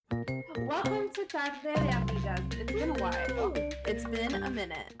Welcome to Tarde de Amigas. It's been a while. It's been a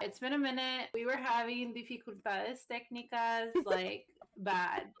minute. It's been a minute. We were having dificultades técnicas, like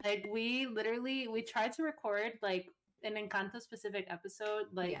bad. Like we tried to record like an Encanto specific episode,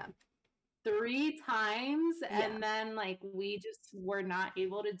 like 3 times, and then like we just were not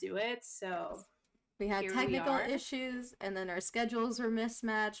able to do it. So we had technical issues, and then our schedules were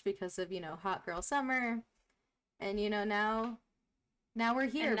mismatched because of hot girl summer, and now we're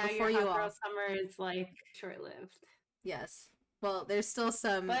here before you all. Hot girl summer is like short-lived. Yes. Well, there's still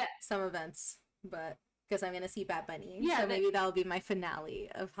some events, but because I'm gonna see Bad Bunny, so maybe that'll be my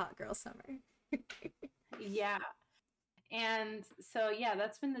finale of Hot Girl Summer. Yeah. And so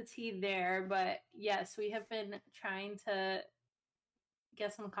that's been the tea there. But yes, we have been trying to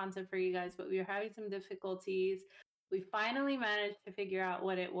get some content for you guys, but we were having some difficulties. We finally managed to figure out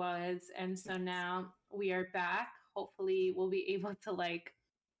what it was, and so now we are back. Hopefully we'll be able to like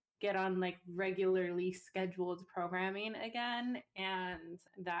get on like regularly scheduled programming again, and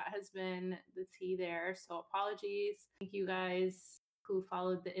that has been the tea there. So apologies. Thank you guys who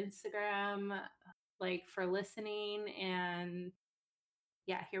followed the Instagram like for listening, and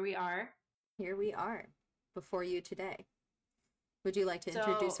here we are before you today. Would you like to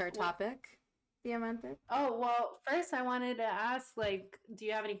introduce our topic, Diamante? Oh, well, first I wanted to ask, like, do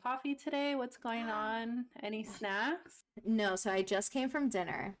you have any coffee today? What's going on? Any snacks? No, so I just came from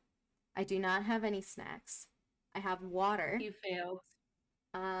dinner. I do not have any snacks. I have water. You failed.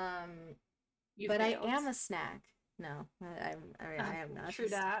 But I am a snack. No, I am not. True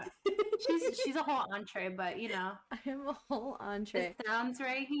that. She's a whole entree, but I am a whole entree. The sounds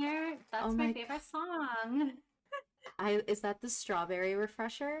right here. That's my favorite song. Is that the strawberry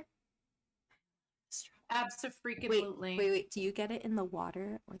refresher? Absolutely. Wait. Do you get it in the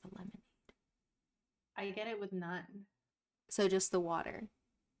water or the lemonade? I get it with none. So just the water?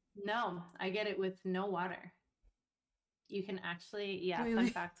 No, I get it with no water. You can actually, fun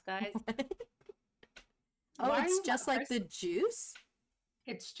facts, guys. It's just like the juice?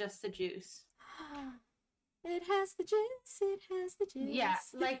 It's just the juice. It has the juice. It has the juice. Yeah,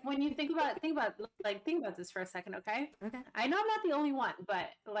 like when you think about this for a second, okay? Okay. I know I'm not the only one, but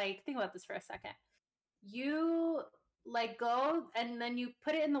like think about this for a second. You like go and then you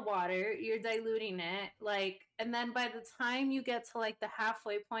put it in the water, you're diluting it, like, and then by the time you get to like the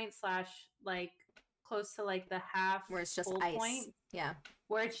halfway point / like close to like the half where it's just ice point,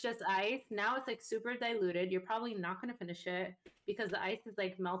 where it's just ice, now it's like super diluted. You're probably not going to finish it because the ice is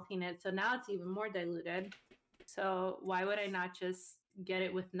like melting it, so now it's even more diluted. So why would I not just get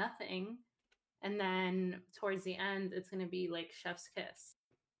it with nothing, and then towards the end it's going to be like chef's kiss,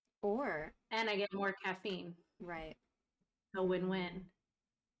 and I get more caffeine, right? A win-win.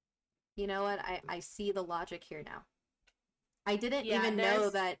 You know what? I see the logic here now. I didn't even know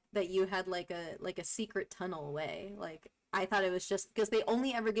that you had like a secret tunnel way. Like I thought it was just because they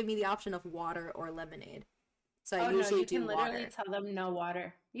only ever give me the option of water or lemonade. So I usually do water. You can literally tell them no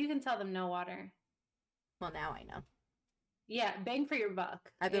water. You can tell them no water. Well, now I know. Yeah, bang for your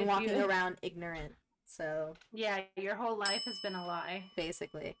buck. I've been walking around ignorant, so... Yeah, your whole life has been a lie.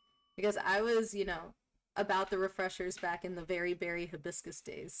 Basically. Because I was, about the refreshers back in the very berry hibiscus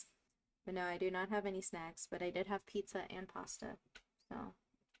days. But no, I do not have any snacks, but I did have pizza and pasta, so...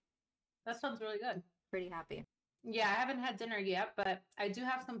 That sounds really good. Pretty happy. Yeah, I haven't had dinner yet, but I do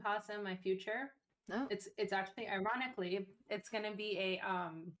have some pasta in my future. Oh. It's actually, ironically, it's going to be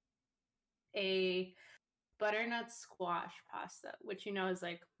a butternut squash pasta, which is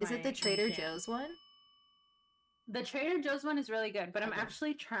like... Is it the Trader Joe's one? The Trader Joe's one is really good, but I'm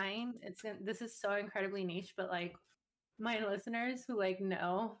actually trying... This is so incredibly niche, but like my listeners who like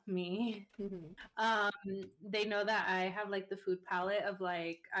know me, they know that I have like the food palette of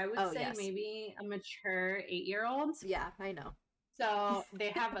like, I would say maybe a mature 8-year-old. Yeah, I know. So they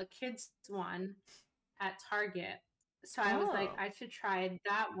have a kids one at Target. So I was like, I should try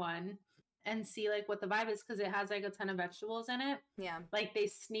that one and see like what the vibe is, because it has like a ton of vegetables in it. Yeah. Like they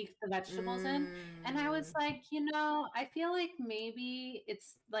sneak the vegetables in. And I was like, I feel like maybe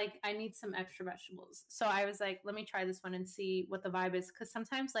it's like I need some extra vegetables. So I was like, let me try this one and see what the vibe is. Because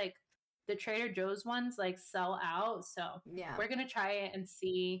sometimes like the Trader Joe's ones like sell out. So we're going to try it and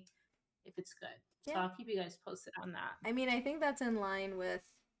see if it's good. So I'll keep you guys posted on that. I mean, I think that's in line with,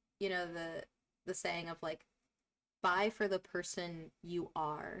 the saying of like, buy for the person you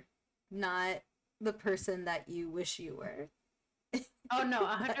are, not the person that you wish you were. Oh no,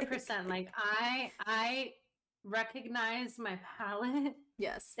 100%. Like I recognize my palate.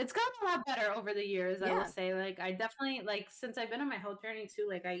 Yes. It's gotten a lot better over the years, I will say. Like I definitely, like since I've been on my health journey too,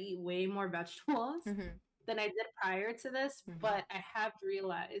 like I eat way more vegetables than I did prior to this, but I have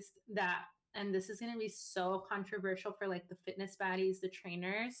realized that, and this is going to be so controversial for like the fitness baddies, the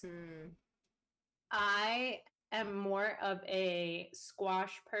trainers. I am more of a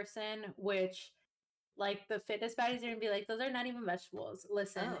squash person, which like the fitness baddies are going to be like, those are not even vegetables.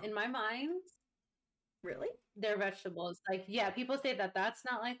 Listen, in my mind, really? They're vegetables. Like, yeah, people say that that's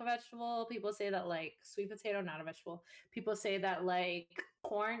not like a vegetable. People say that like sweet potato, not a vegetable. People say that like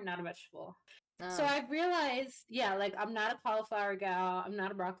corn, not a vegetable. So I've realized, yeah, like I'm not a cauliflower gal. I'm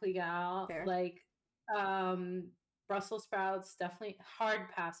not a broccoli gal. Fair. Like, Brussels sprouts, definitely hard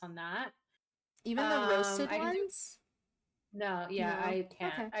pass on that. Even the roasted ones? No, yeah, no. I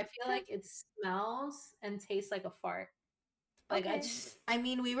can't. Okay. I feel like it smells and tastes like a fart. Like okay. I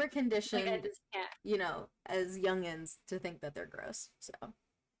mean, we were conditioned, like I just can't. You know, as youngins to think that they're gross. So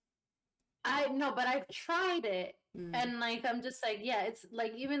I know, but I've tried it, and like I'm just like, yeah, it's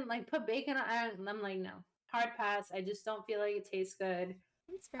like even like put bacon on. I'm like, no, hard pass. I just don't feel like it tastes good.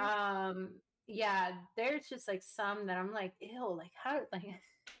 That's fair. Yeah, there's just like some that I'm like, ew, like how like.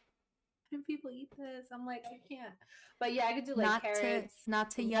 How do people eat this? I'm like, I can't. But yeah, I could do like carrots.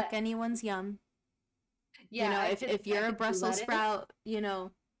 Not to yuck anyone's yum. Yeah, you know, if you're a Brussels sprout, you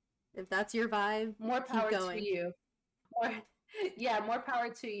know, if that's your vibe, more power to you. More power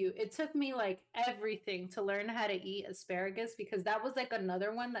to you. It took me like everything to learn how to eat asparagus because that was like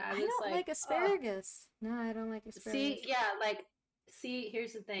another one that I was don't like asparagus. No, I don't like asparagus.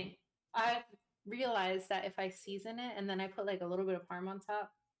 Here's the thing. I've realized that if I season it and then I put like a little bit of parm on top.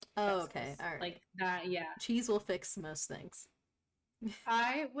 Oh, okay. All right. Like that, yeah. Cheese will fix most things.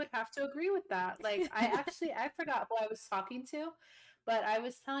 I would have to agree with that. Like, I forgot who I was talking to, but I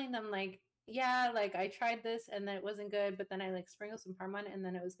was telling them, like, yeah, like, I tried this and then it wasn't good, but then I, like, sprinkled some parm on it and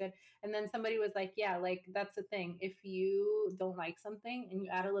then it was good. And then somebody was like, yeah, like, that's the thing. If you don't like something and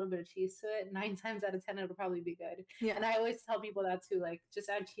you add a little bit of cheese to it, 9 times out of 10, it'll probably be good. Yeah. And I always tell people that, too, like, just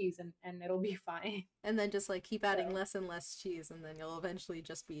add cheese and it'll be fine. And then just, like, keep adding less and less cheese and then you'll eventually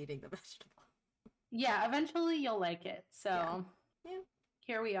just be eating the vegetable. Yeah, eventually you'll like it. So... Yeah.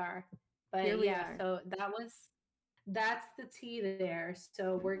 Here we are. But so that's the tea there.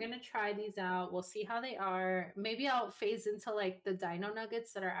 So we're gonna try these out. We'll see how they are. Maybe I'll phase into like the dino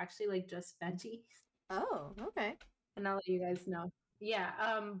nuggets that are actually like just veggies. Oh, okay. And I'll let you guys know. Yeah.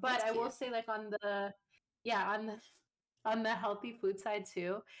 But I will say like on the healthy food side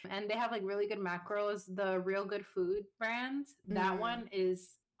too. And they have like really good macros. The Real Good Food brand, that one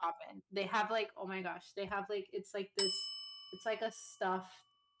is poppin'. They have like, oh my gosh, they have like it's like a stuffed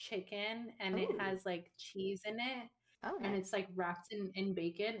chicken and it has like cheese in it. Oh, nice. And it's like wrapped in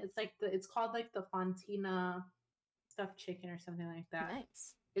bacon. It's like it's called like the Fontina stuffed chicken or something like that.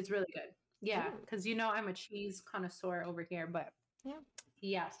 Nice. It's really good. Yeah, because you know I'm a cheese connoisseur over here, but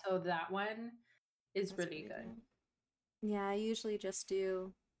yeah. So that one is really good. Yeah, I usually just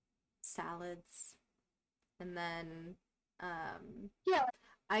do salads, and then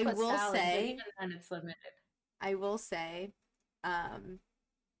I will say, even then it's limited. I will say,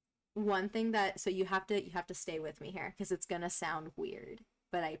 one thing that, so you have to stay with me here because it's gonna sound weird,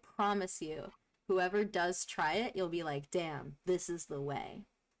 but I promise you, whoever does try it, you'll be like, damn, this is the way.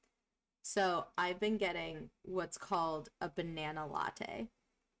 So I've been getting what's called a banana latte.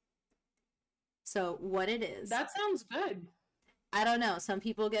 So what it is? That sounds good. I don't know. Some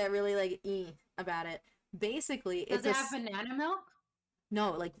people get really like about it. Basically, does it have banana milk?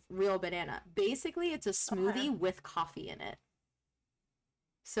 No, like real banana. Basically, it's a smoothie with coffee in it.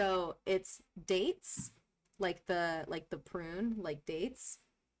 So it's dates, like the prune, like dates,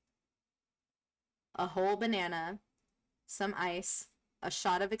 a whole banana, some ice, a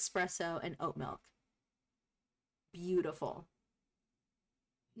shot of espresso, and oat milk. Beautiful.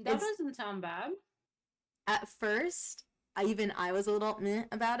 That doesn't sound bad. At first, I was a little meh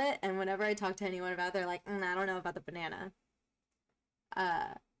about it, and whenever I talk to anyone about it, they're like, I don't know about the banana.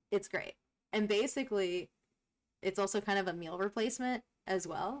 It's great. And basically, it's also kind of a meal replacement as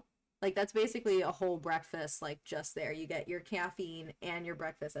well. Like, that's basically a whole breakfast, like, just there. You get your caffeine and your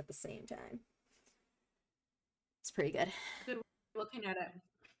breakfast at the same time. It's pretty good. Good looking at it.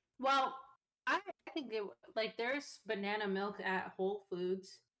 Well, I think there's banana milk at Whole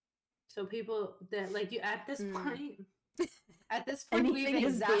Foods. So people that like you at this point we've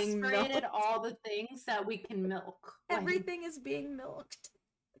exasperated all the things that we can milk. Everything is being milked.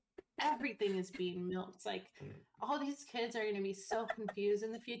 Everything is being milked. Like all these kids are going to be so confused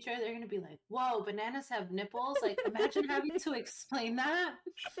in the future. They're going to be like, "Whoa, bananas have nipples!" Like, imagine having to explain that.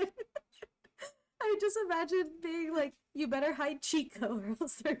 I just imagine being like, "You better hide Chico, or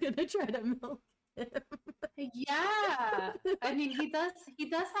else they're going to try to milk." him. Yeah. I mean, he does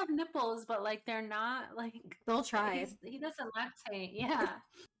have nipples, but like they're not like They'll try. he doesn't lactate. Yeah.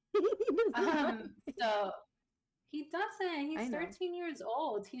 So he doesn't. I He's know. 13 years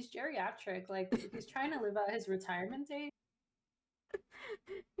old. He's geriatric. Like he's trying to live out his retirement date.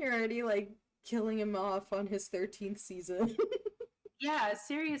 You're already like killing him off on his 13th season. Yeah,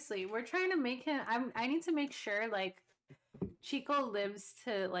 seriously. We're trying to make him I need to make sure like Chico lives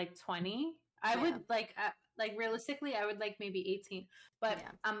to like 20. I would like realistically I would like maybe 18. But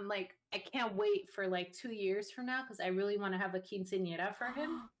I'm like I can't wait for like 2 years from now cuz I really want to have a quinceañera for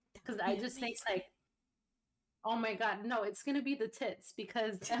him cuz I just think like oh my god, no, it's going to be the tits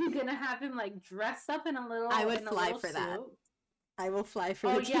because I'm going to have him like dressed up in a little I would fly for suit. that. I will fly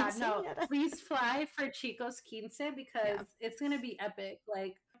for the quinceañera. No, please fly for Chico's quince because it's going to be epic.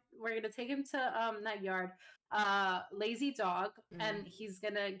 Like we're going to take him to that yard Lazy Dog and he's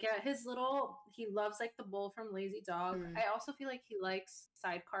gonna get his little he loves like the bowl from Lazy Dog. I also feel like he likes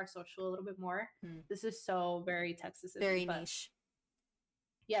Sidecar Social a little bit more. This is so very Texas, very niche.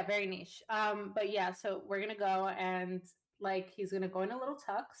 Yeah, very niche. But yeah, so we're gonna go and like he's gonna go in a little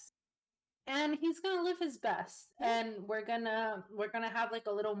tux and he's gonna live his best and we're gonna have like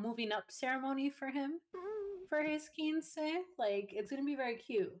a little moving up ceremony for him for his quince. Like it's gonna be very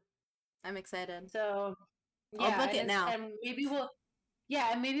cute. I'm excited. So yeah, I'll book it now. And maybe we'll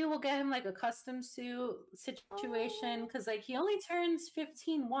get him like a custom suit situation because like he only turns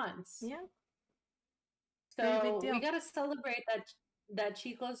 15 once. Yeah. So we gotta celebrate that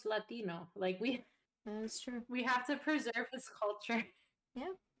Chico's Latino. Like that's true. We have to preserve his culture.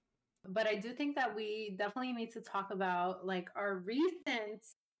 Yeah. But I do think that we definitely need to talk about like our recent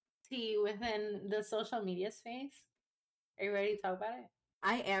tea within the social media space. Are you ready to talk about it?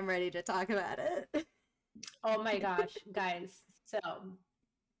 I am ready to talk about it. Oh my gosh, guys. So,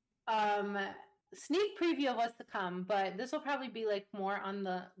 sneak preview of what's to come, but this will probably be like more on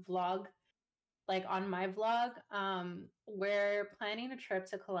the vlog, like on my vlog. We're planning a trip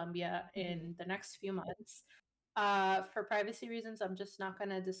to Colombia in the next few months. For privacy reasons, I'm just not going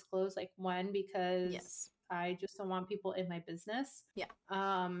to disclose like when because I just don't want people in my business. Yeah.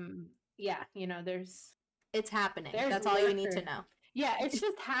 Yeah, you know, it's happening. That's all you need to know. Yeah, it's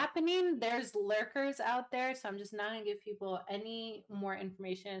just happening. There's lurkers out there, so I'm just not going to give people any more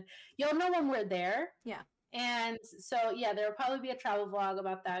information. You'll know when we're there. Yeah. And so, yeah, there will probably be a travel vlog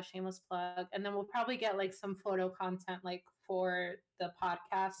about that, shameless plug. And then we'll probably get like some photo content like for the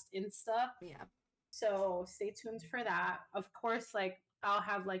podcast Insta. Yeah. So stay tuned for that. Of course, like I'll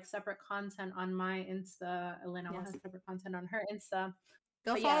have like separate content on my Insta. Elena will have separate content on her Insta.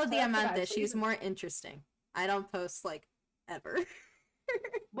 Go follow Diamante. She's more interesting. I don't post like ever.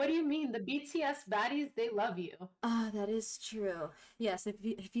 What do you mean? The BTS baddies, they love you. Ah, that is true. Yes,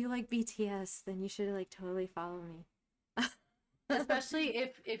 if you like BTS, then you should like totally follow me. Especially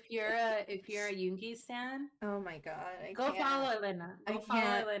if you're a Yoongi stan. Oh my god! Go follow Elena. Follow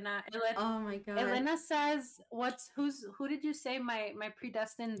Elena. Oh my god! Elena says, who did you say my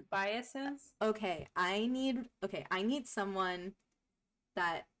predestined bias is? Okay, I need someone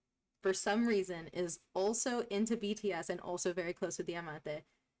that for some reason is also into BTS and also very close with Diamante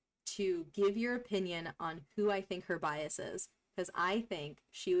to give your opinion on who I think her bias is, because I think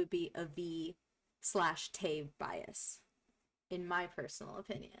she would be a V/Tay bias, in my personal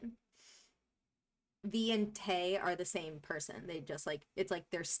opinion. V and Tay are the same person. They just like, it's like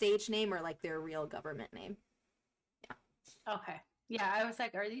their stage name or like their real government name. Yeah. Okay. Yeah, I was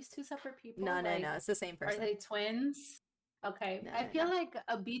like, are these two separate people? No, it's the same person. Are they twins? Okay, I feel like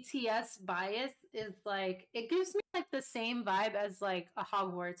a BTS bias is like it gives me like the same vibe as like a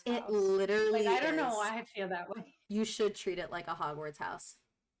Hogwarts house. It literally like I don't know why I feel that way. You should treat it like a Hogwarts house.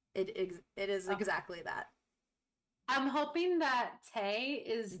 It is exactly that. I'm hoping that Tay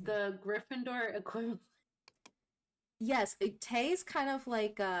is the Gryffindor equivalent. Yes, Tay's kind of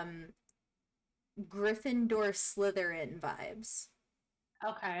like Gryffindor Slytherin vibes.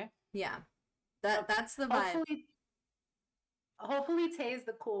 Okay. Yeah. That's the vibe. Hopefully Tay's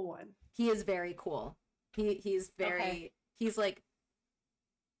the cool one. He is very cool. He's very he's like,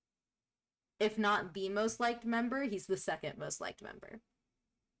 if not the most liked member, he's the second most liked member.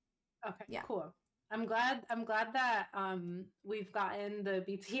 Okay. Yeah. Cool. I'm glad that we've gotten the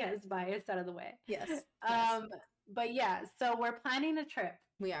BTS bias out of the way. Yes. But yeah, so we're planning a trip.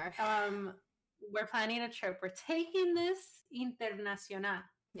 We are. We're planning a trip. We're taking this internacional.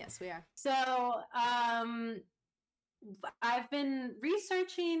 Yes, we are. So, I've been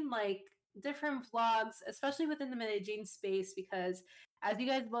researching like different vlogs, especially within the Medellin space, because as you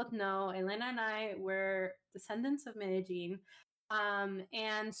guys both know, Elena and I were descendants of Medellin.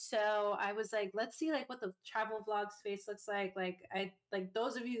 And so I was like, let's see like what the travel vlog space looks like. Like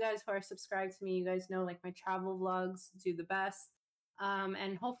those of you guys who are subscribed to me, you guys know like my travel vlogs do the best.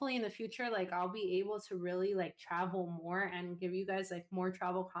 And hopefully in the future, like I'll be able to really like travel more and give you guys like more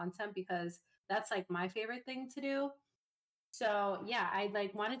travel content because that's like my favorite thing to do. So yeah, I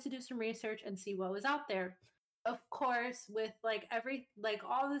like wanted to do some research and see what was out there. Of course, with like like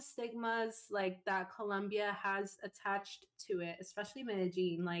all the stigmas like that Colombia has attached to it, especially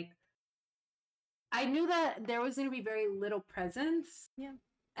Medellin, like I knew that there was going to be very little presence. Yeah.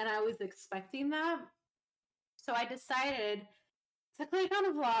 And I was expecting that. So I decided to click on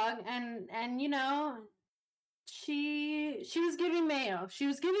a vlog and you know, she was giving mayo. She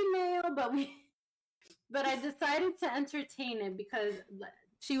was giving mayo, but I decided to entertain it because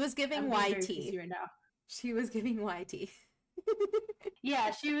she was giving YT right now. She was giving YT.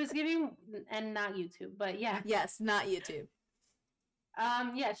 Yeah, she was giving, and not YouTube, but yeah. Yes, not YouTube.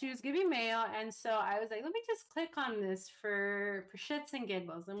 Yeah, she was giving mail, and so I was like, let me just click on this for shits and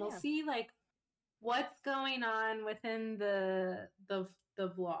giggles, and we'll see like what's going on within the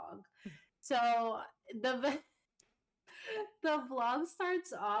vlog. So the vlog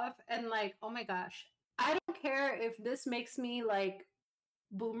starts off, and like, oh my gosh, I don't care if this makes me like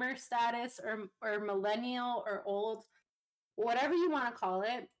boomer status or millennial or old, whatever you want to call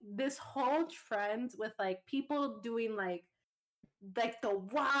it. This whole trend with like people doing like the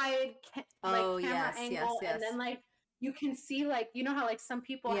wide camera angle, and then like you can see like, you know how like some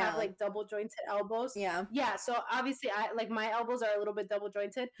people have like double jointed elbows. Yeah. So obviously I like my elbows are a little bit double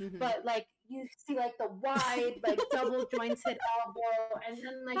jointed, but like you see like the wide like double jointed elbow, and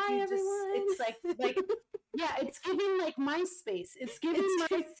then like it's like yeah, it's giving like MySpace. It's giving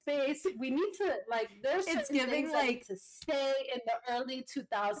MySpace. We need to like there's it's giving like to stay in the early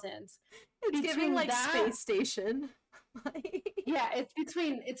 2000s. It's giving like space station. Yeah, it's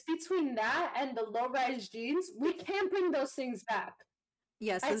between that and the low-rise jeans. We can't bring those things back.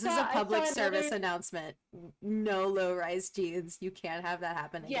 Yes, this is a public service announcement. No low-rise jeans. You can't have that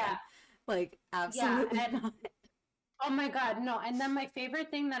happen again. Yeah. Like, absolutely not. Oh my God, no. And then my favorite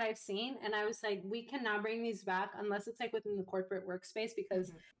thing that I've seen, and I was like, we cannot bring these back unless it's like within the corporate workspace,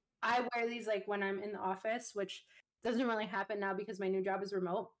 because I wear these like when I'm in the office, which doesn't really happen now because my new job is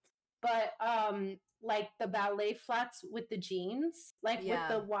remote. But like the ballet flats with the jeans, like with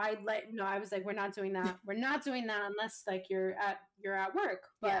the wide no, I was like, we're not doing that. We're not doing that unless like you're at work.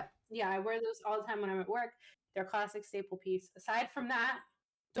 But yeah, I wear those all the time when I'm at work. They're classic staple piece. Aside from that,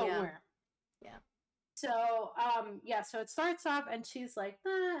 don't wear. Yeah. So so it starts off and she's like,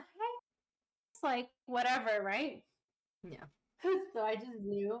 hey, it's like whatever, right? Yeah. So I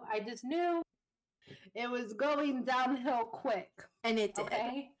just knew it was going downhill quick. And it did.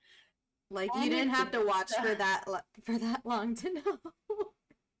 Okay. Like, and you didn't have to watch for that long to know.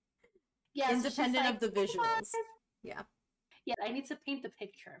 Yeah, independent of the visuals. Yeah. Yeah, I need to paint the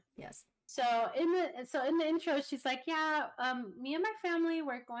picture. Yes. So in the intro, she's like, yeah, me and my family,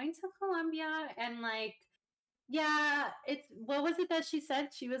 we're going to Colombia, and like, yeah, it's what was it that she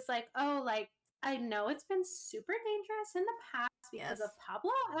said? She was like, oh, like, I know it's been super dangerous in the past because of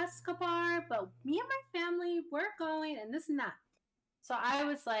Pablo Escobar, but me and my family, we're going, and this and that. So I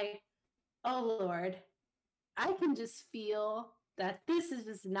was like, oh Lord, I can just feel that this is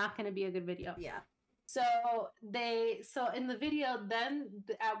just not going to be a good video. Yeah. So in the video, then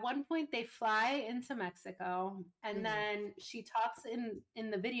at one point they fly into Mexico, and then she talks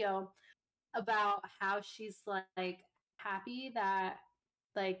in the video about how she's like happy that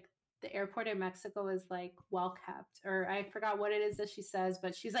like the airport in Mexico is like well kept, or I forgot what it is that she says,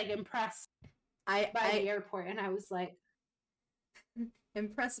 but she's like impressed by the airport, and I was like,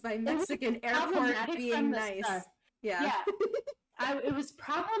 impressed by Mexican airport being nice. Yeah. It was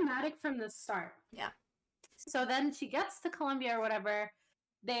problematic from the start. Yeah. So then she gets to Colombia or whatever.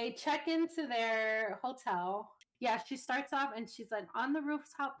 They check into their hotel. Yeah, she starts off and she's like on the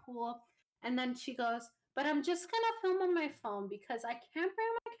rooftop pool. And then she goes, but I'm just going to film on my phone because I can't bring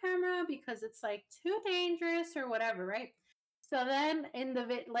my camera because it's like too dangerous or whatever, right? So then in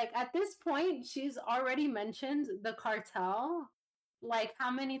the like at this point, she's already mentioned the cartel. Like how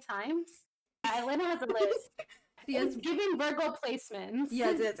many times? Elena has a list. She's giving Virgo placements.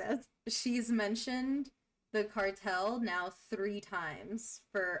 Yes. She's mentioned the cartel now 3 times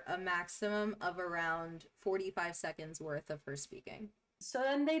for a maximum of around 45 seconds worth of her speaking. So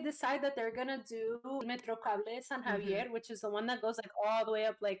then they decide that they're gonna do Metro Cable San Javier, which is the one that goes like all the way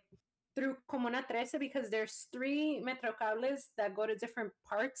up like through Comuna 13, because there's 3 Metro Cables that go to different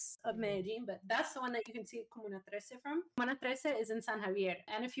parts of Medellin, but that's the one that you can see Comuna 13 from. Comuna 13 is in San Javier.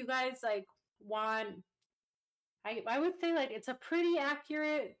 And if you guys like want I would say like it's a pretty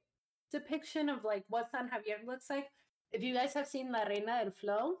accurate depiction of like what San Javier looks like. If you guys have seen La Reina del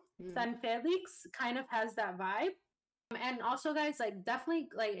Flow, San Felix kind of has that vibe. And also, guys, like definitely,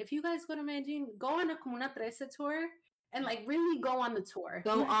 like if you guys go to Medellin, go on a Comuna 13 tour and like really go on the tour.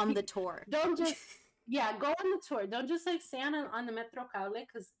 Go on the tour. Don't just yeah, go on the tour. Don't just like stay on the Metro Cable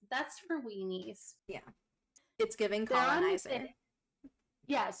because that's for weenies. Yeah, it's giving colonizer.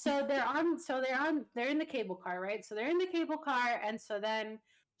 Yeah, so they're in the cable car, right? So they're in the cable car, and so then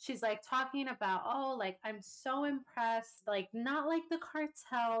she's like talking about, oh, like I'm so impressed, like not like the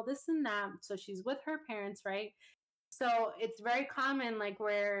cartel, this and that. So she's with her parents, right? So it's very common, like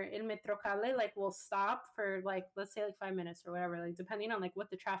where in Metro Cable, like we'll stop for like let's say like 5 minutes or whatever, like depending on like what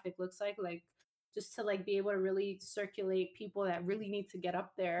the traffic looks like just to like be able to really circulate people that really need to get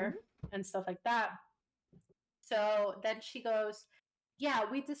up there and stuff like that. So then she goes, yeah,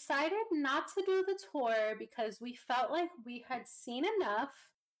 we decided not to do the tour because we felt like we had seen enough.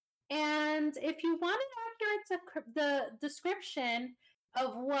 And if you want an accurate the description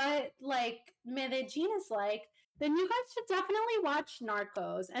of what like Medellin is like, then you guys should definitely watch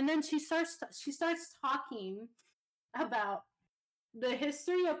Narcos. And then she starts talking about the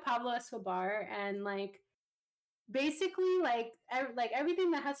history of Pablo Escobar and like basically like everything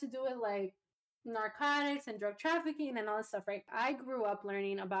that has to do with like narcotics and drug trafficking and all this stuff, right? I grew up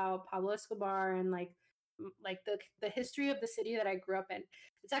learning about Pablo Escobar and like the history of the city that I grew up in.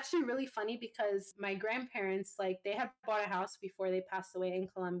 It's actually really funny because my grandparents, like they had bought a house before they passed away in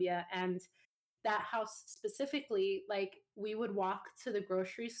Colombia, and that house specifically, like we would walk to the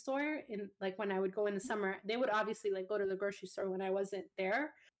grocery store in like when I would go in the summer. They would obviously like go to the grocery store when I wasn't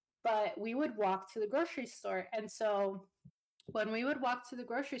there, but we would walk to the grocery store. And so when we would walk to the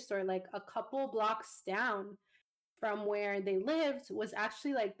grocery store, like a couple blocks down from where they lived was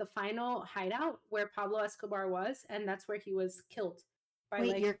actually like the final hideout where Pablo Escobar was, and that's where he was killed. By,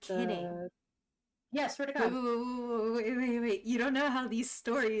 wait, like, you're kidding? Yeah, swear to God. Wait. You don't know how these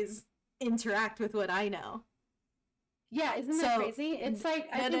stories interact with what I know. Yeah, isn't that crazy? It's like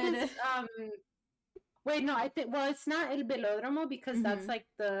I think it's wait, no, I think it's not El Velódromo because that's like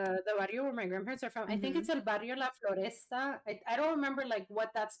the barrio where my grandparents are from. I think it's El Barrio La Floresta. I don't remember like what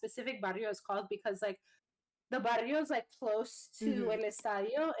that specific barrio is called because like the barrios like close to El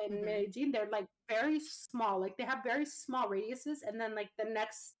Estadio in Medellin, they're like very small. Like they have very small radiuses, and then like the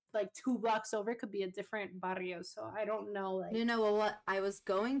next like 2 blocks over could be a different barrio. So I don't know. Like no. Well, what I was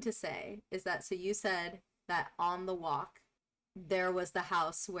going to say is that so you said that on the walk there was the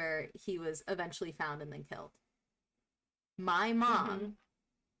house where he was eventually found and then killed. My mom,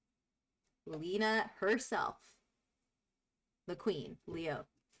 Lena herself, the queen, Leo,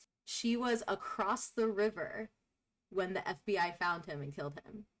 she was across the river when the FBI found him and killed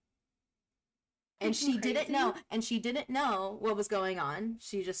him. And she didn't know what was going on.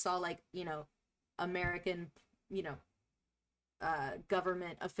 She just saw like, American,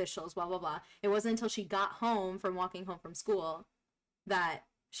 government officials, blah, blah, blah. It wasn't until she got home from walking home from school that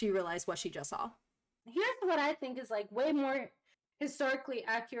she realized what she just saw. Here's what I think is like way more historically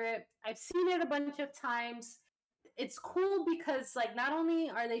accurate. I've seen it a bunch of times. It's cool because like not only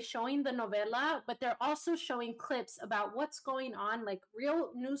are they showing the novela, but they're also showing clips about what's going on, like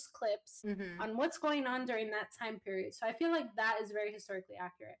real news clips on what's going on during that time period. So I feel like that is very historically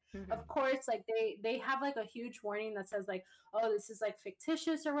accurate. Of course, like they have like a huge warning that says like, oh, this is like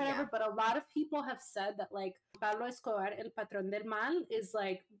fictitious or whatever. Yeah. But a lot of people have said that like Pablo Escobar, El Patrón del Mal, is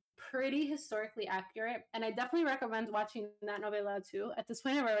like pretty historically accurate, and I definitely recommend watching that novela too. At this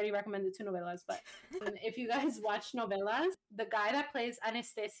point, I've already recommended 2 novelas, but if you guys watch novelas, the guy that plays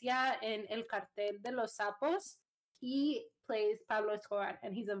Anestesia in El Cartel de los Sapos, he plays Pablo Escobar,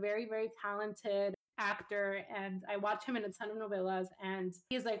 and he's a very, very talented actor, and I watch him in a ton of novelas, and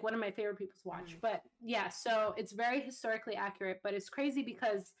he's like one of my favorite people to watch. But yeah, so it's very historically accurate, but it's crazy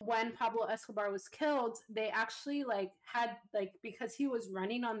because when Pablo Escobar was killed, they actually like had like, because he was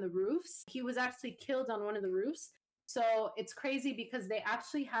running on the roofs, he was actually killed on one of the roofs. So it's crazy because they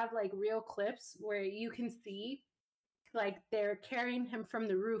actually have like real clips where you can see like they're carrying him from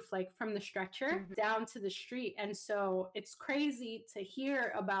the roof, like from the stretcher down to the street. And so it's crazy to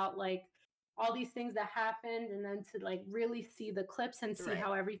hear about like all these things that happened, and then to like really see the clips and see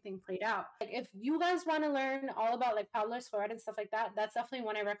how everything played out. Like if you guys want to learn all about like Pablo Escobar and stuff like that, that's definitely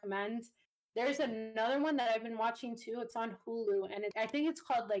one I recommend. There's another one that I've been watching too. It's on Hulu, and I think it's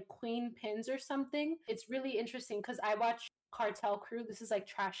called like Queen Pins or something. It's really interesting because I watch Cartel Crew. This is like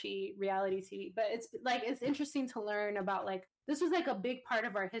trashy reality TV, but it's like it's interesting to learn about like this was like a big part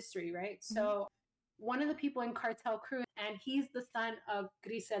of our history, right? So one of the people in cartel crew, and he's the son of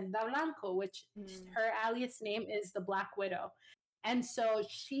Griselda Blanco, which her alias name is the Black Widow. And so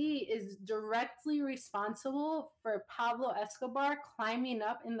she is directly responsible for Pablo Escobar climbing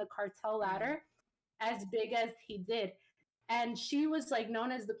up in the cartel ladder as big as he did. And she was like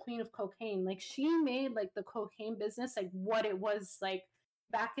known as the queen of cocaine. Like she made like the cocaine business like what it was like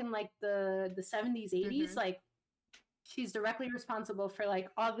back in like the 70s, 80s. Like she's directly responsible for like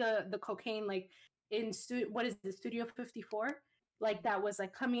all the cocaine like in what is the Studio 54? Like that was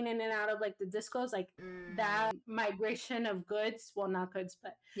like coming in and out of like the discos, like that migration of goods, well not goods,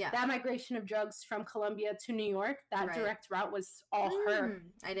 but that migration of drugs from Colombia to New York, that direct route was all her.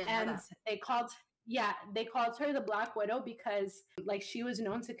 I didn't know that. They called her the Black Widow because like she was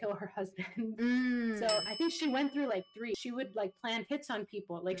known to kill her husband. So I think she went through like 3. She would like plan hits on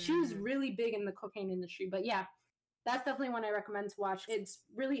people. Like she was really big in the cocaine industry. But yeah, that's definitely one I recommend to watch. It's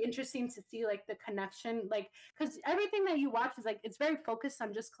really interesting to see like the connection, like because everything that you watch is like it's very focused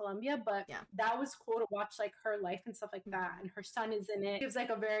on just Colombia, but that was cool to watch like her life and stuff like that. And her son is in it. It gives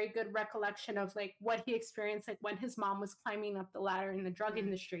like a very good recollection of like what he experienced like when his mom was climbing up the ladder in the drug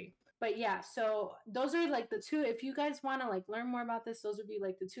industry. But yeah, so those are like the 2. If you guys want to like learn more about this, those would be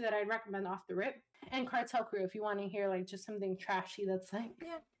like the 2 that I'd recommend off the rip. And Cartel Crew, if you want to hear like just something trashy that's like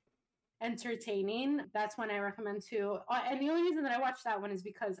entertaining, that's one I recommend too. And the only reason that I watched that one is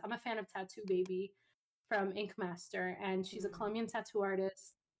because I'm a fan of Tattoo Baby from Ink Master, and she's a Colombian tattoo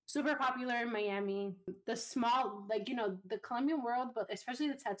artist, super popular in Miami. The small, like, you know, the Colombian world, but especially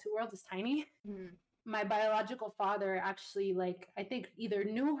the tattoo world is tiny. My biological father actually, like, I think either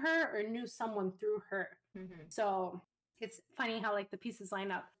knew her or knew someone through her. So it's funny how like the pieces line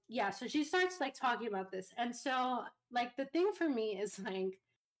up. Yeah, so she starts like talking about this. And so like the thing for me is like,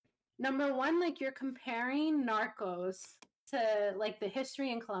 number one, like you're comparing Narcos to like the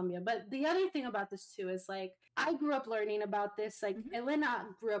history in Colombia. But the other thing about this too is like I grew up learning about this. Like Elena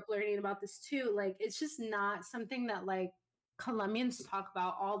grew up learning about this too. Like it's just not something that like Colombians talk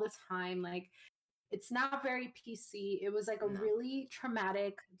about all the time. Like it's not very PC. It was like a really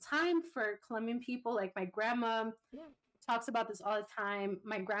traumatic time for Colombian people. Like my grandma talks about this all the time.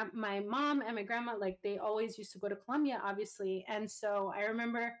 My mom and my grandma, like they always used to go to Colombia, obviously. And so I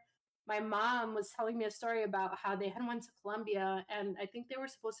remember my mom was telling me a story about how they had went to Colombia, and I think they were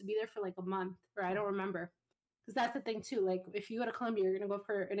supposed to be there for like a month, or I don't remember. Because that's the thing too. Like if you go to Colombia, you're gonna go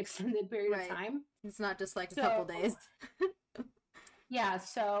for an extended period of time. It's not just like a couple days. Yeah,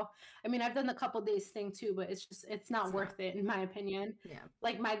 so I mean, I've done the couple days thing too, but it's not worth it in my opinion. Yeah.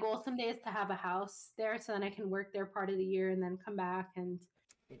 Like my goal someday is to have a house there, so then I can work there part of the year and then come back and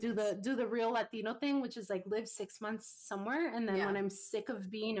do the real Latino thing, which is like live 6 months somewhere, and then when I'm sick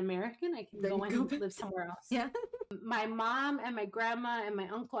of being American, I can go and live somewhere else. Yeah. My mom and my grandma and my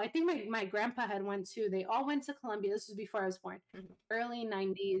uncle, I think my grandpa had went too. They all went to Colombia. This was before I was born. Early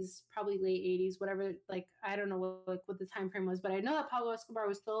 90s, probably late 80s, whatever. Like I don't know what the time frame was, but I know that Pablo Escobar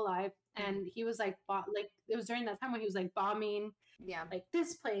was still alive, and he was like it was during that time when he was like bombing like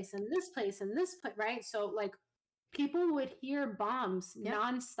this place and this place and this place, right? So like people would hear bombs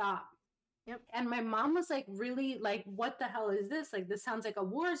nonstop. And my mom was like, really, like, what the hell is this? Like, this sounds like a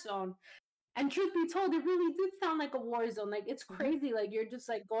war zone. And truth be told, it really did sound like a war zone. Like, it's crazy. Like, you're just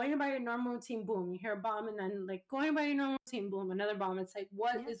like going about your normal routine, boom, you hear a bomb, and then like going about your normal routine, boom, another bomb. It's like,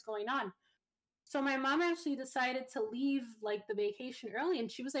 what is going on? So my mom actually decided to leave like the vacation early,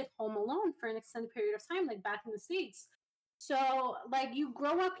 and she was like home alone for an extended period of time, like back in the States. So like you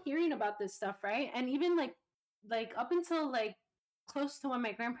grow up hearing about this stuff, right? And even like up until like close to when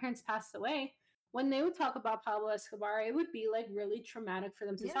my grandparents passed away, when they would talk about Pablo Escobar, it would be like really traumatic for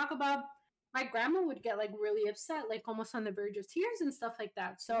them to talk about. My grandma would get like really upset, like almost on the verge of tears and stuff like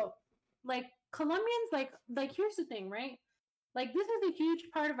that. So like Colombians, like here's the thing, right? Like this is a huge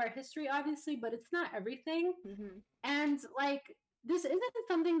part of our history, obviously, but it's not everything. And like this isn't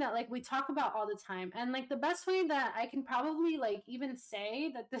something that like we talk about all the time. And like the best way that I can probably like even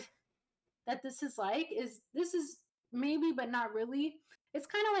say that this is like is this is maybe but not really, it's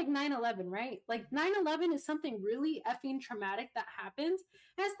kind of like 9/11, right? Like 9/11 is something really effing traumatic that happened, and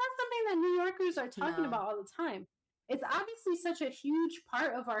it's not something that New Yorkers are talking about all the time. It's obviously such a huge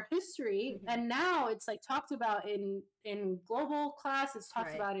part of our history, and now it's like talked about in global class, it's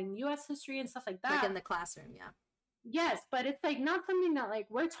talked about in US history and stuff like that, like in the classroom. Yes, but it's like not something that like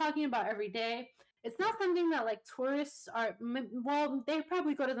we're talking about every day. It's not something that like tourists are, well, they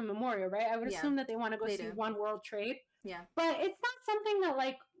probably go to the memorial, right? I would assume that they want to go see One World Trade. But it's not something that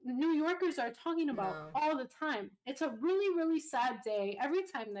like New Yorkers are talking about all the time. It's a really, really sad day every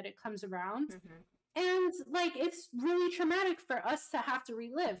time that it comes around. And like it's really traumatic for us to have to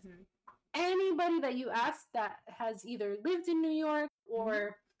relive. anybody that you ask that has either lived in New York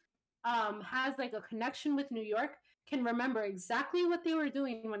or has like a connection with New York can remember exactly what they were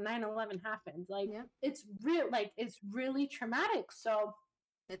doing when 9/11 happened. Like it's real, like it's really traumatic. So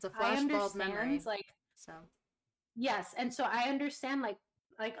it's a I flashbulb memory. like So yes, and so I understand like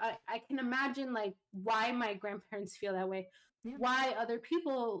I can imagine like why my grandparents feel that way. Why other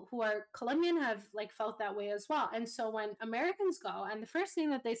people who are Colombian have like felt that way as well. And so when Americans go and the first thing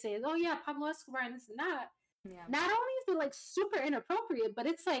that they say is, oh yeah, Pablo Escobar and this and that, not only is it like super inappropriate, but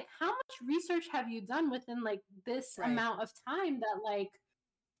it's like, how much research have you done within like this amount of time that like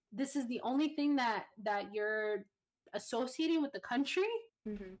this is the only thing that you're associating with the country?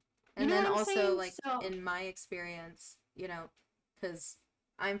 And then also like in my experience, you know, because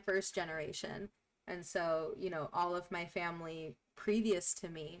I'm first generation, and so, you know, all of my family previous to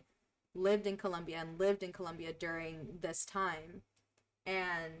me lived in Colombia and lived in Colombia during this time.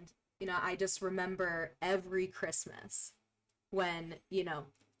 And, you know, I just remember every Christmas when, you know,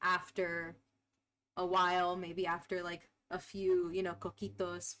 after a while, maybe after like a few, you know,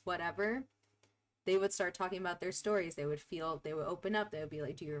 coquitos, whatever, they would start talking about their stories. They would open up. They would be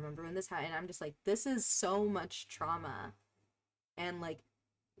like, do you remember when this happened? And I'm just like, this is so much trauma. And like,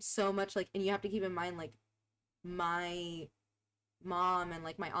 so much like, and you have to keep in mind, like, my mom and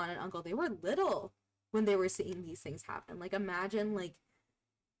like my aunt and uncle, they were little when they were seeing these things happen. Like, imagine, like,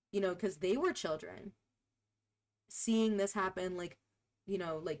 you know, because they were children seeing this happen, like, you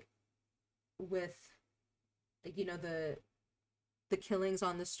know, like with like, you know, the killings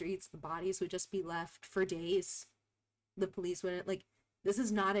on the streets, the bodies would just be left for days. The police wouldn't, like, this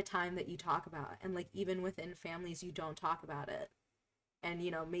is not a time that you talk about. And like, even within families, you don't talk about it. And,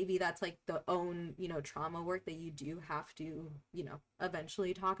 you know, maybe that's like the own, you know, trauma work that you do have to, you know,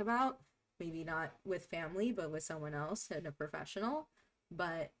 eventually talk about. Maybe not with family, but with someone else and a professional.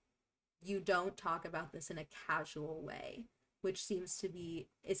 But you don't talk about this in a casual way, which seems to be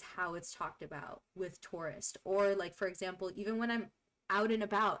is how it's talked about with tourists. Or like, for example, even when I'm out and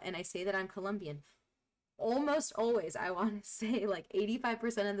about and I say that I'm Colombian, almost always I want to say like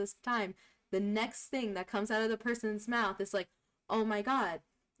 85% of this time, the next thing that comes out of the person's mouth is like, oh my God,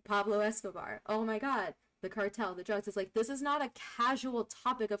 Pablo Escobar. Oh my God, the cartel, the drugs. It's like, this is not a casual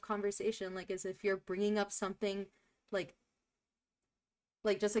topic of conversation, like as if you're bringing up something like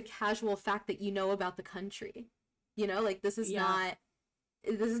just a casual fact that you know about the country. You know, like this is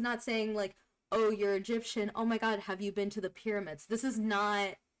not saying like, oh, you're Egyptian. Oh my God, have you been to the pyramids? This is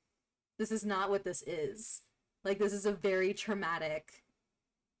not what this is. Like, this is a very traumatic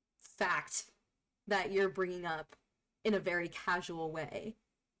fact that you're bringing up in a very casual way.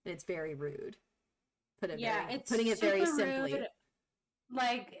 And it's very rude. Putting it very simply. Rude.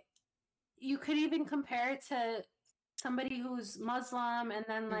 Like, you could even compare it to somebody who's Muslim, and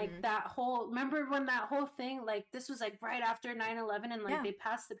then like that whole, remember when that whole thing, like this was like right after 9/11, and like they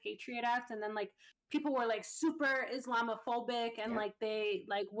passed the Patriot Act, and then like people were like super Islamophobic, and like they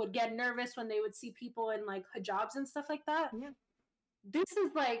like would get nervous when they would see people in like hijabs and stuff like that. This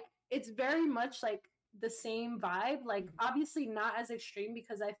is like, it's very much like the same vibe, like obviously not as extreme,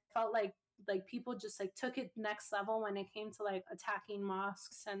 because I felt like people just like took it next level when it came to like attacking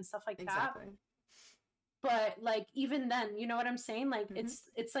mosques and stuff like that. But like, even then, you know what I'm saying? Like,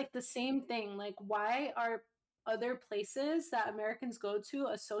 it's like the same thing. Like, why are other places that Americans go to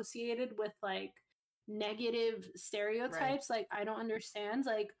associated with like negative stereotypes? Like, I don't understand.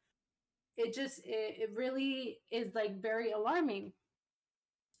 Like, it really is like very alarming.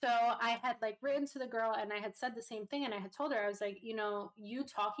 So I had like written to the girl and I had said the same thing, and I had told her, I was like, you know, you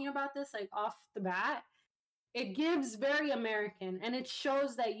talking about this like off the bat, it gives very American, and it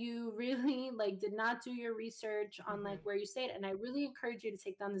shows that you really like did not do your research on like where you stayed. And I really encourage you to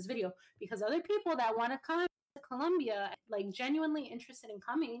take down this video, because other people that want to come to Colombia, like genuinely interested in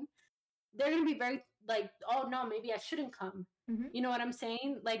coming, they're going to be very like, oh no, maybe I shouldn't come. You know what I'm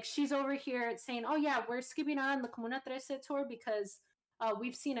saying? Like, she's over here saying, oh yeah, we're skipping on the Comuna 13 tour because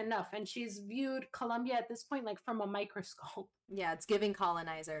we've seen enough. And she's viewed Colombia at this point like from a microscope. Yeah, it's giving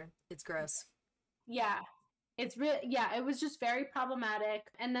colonizer. It's gross. Yeah. It's real. Yeah, it was just very problematic.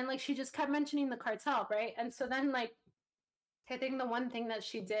 And then like she just kept mentioning the cartel, right? And so then like, I think the one thing that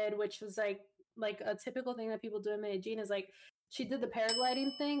she did, which was like a typical thing that people do in Medellin, is like she did the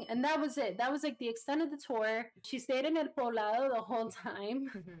paragliding thing, and that was it. That was like the extent of the tour. She stayed in El Poblado the whole time,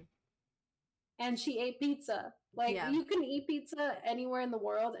 and she ate pizza. Like, you can eat pizza anywhere in the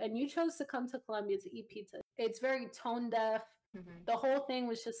world, and you chose to come to Colombia to eat pizza. It's very tone deaf. The whole thing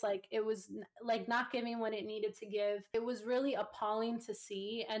was just like, it was like not giving what it needed to give. It was really appalling to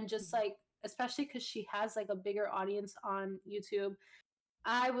see, and just like, especially because she has like a bigger audience on YouTube,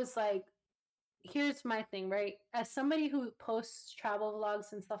 I was like, here's my thing, right? As somebody who posts travel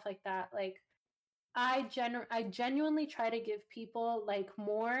vlogs and stuff like that, like I genuinely try to give people like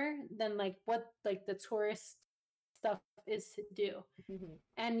more than like what like the tourist stuff is to do. Mm-hmm.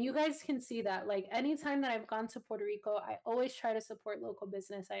 And you guys can see that like anytime that I've gone to Puerto Rico, I always try to support local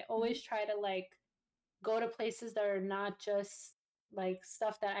business. I always Mm-hmm. try to like go to places that are not just like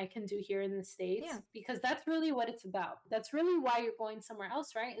stuff that I can do here in the States, Yeah. because that's really what it's about. That's really why you're going somewhere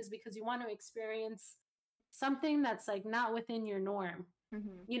else, right? Is because you want to experience something that's like not within your norm.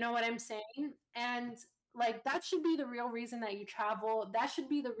 Mm-hmm. You know what I'm saying? And like that should be the real reason that you travel. That should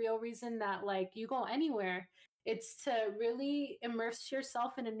be the real reason that like you go anywhere. It's to really immerse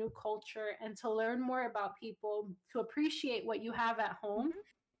yourself in a new culture and to learn more about people, to appreciate what you have at home,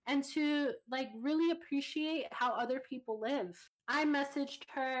 Mm-hmm. and to like really appreciate how other people live. I messaged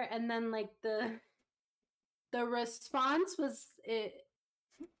her, and then like the response was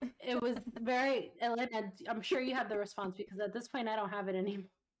it was very Elena, I'm sure you have the response because at this point I don't have it anymore.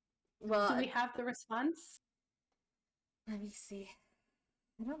 Do Well, we have the response? let me see.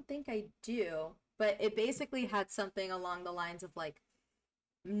 I don't think I do, but it basically had something along the lines of like,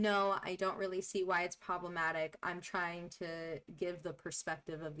 no, I don't really see why it's problematic. I'm trying to give the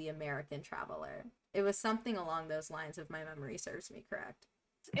perspective of the American traveler. It was something along those lines, if my memory serves me correct.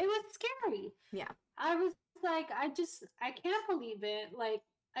 It was scary. Yeah. I was like, I can't believe it. Like,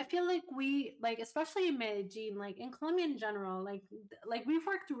 I feel like we, like, especially in Medellin, like in Colombia in general, like we've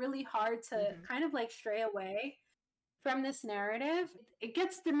worked really hard to Mm-hmm. kind of like stray away from this narrative. It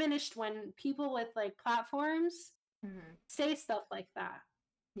gets diminished when people with like platforms Mm-hmm. say stuff like that.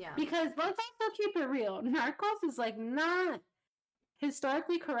 Yeah. Because let's also keep it real. Narcos is like not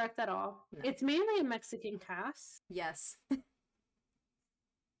historically correct at all. No. It's mainly a Mexican cast. Yes.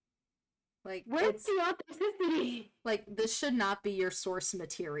 Like, Where's it's the authenticity? like, this should not be your source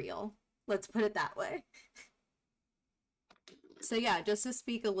material. Let's put it that way. So yeah, just to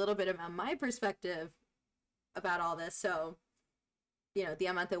speak a little bit about my perspective about all this. So,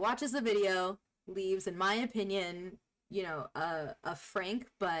 Diamante watches the video, leaves, in my opinion, a frank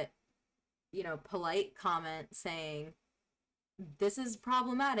but, polite comment saying, this is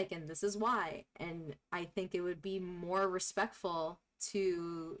problematic and this is why. And I think it would be more respectful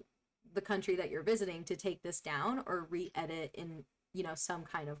to the country that you're visiting to take this down or re-edit in, some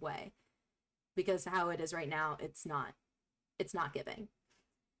kind of way. Because how it is right now, it's not giving.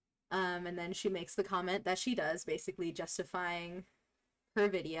 And then she makes the comment that she does, basically justifying her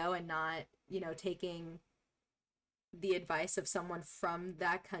video and not, taking the advice of someone from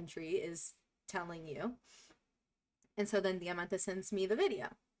that country is telling you. And so then Diamante sends me the video.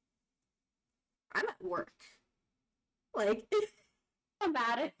 I'm at work. Like,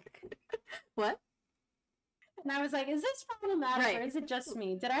 Problematic. what? And I was like, is this problematic Right. or is it just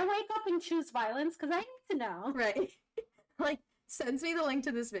me? Did I wake up and choose violence? Because I need to know. Right. Like, sends me the link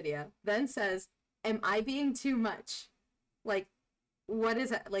to this video, then says, am I being too much? Like, what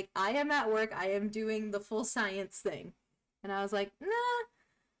is it? Like, I am at work, I am doing the full science thing. And I was like, nah.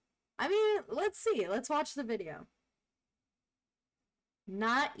 I mean, let's see. Let's watch the video.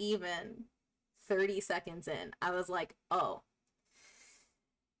 Not even 30 seconds in, I was like, oh,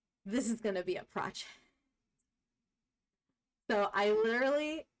 this is gonna be a project. So I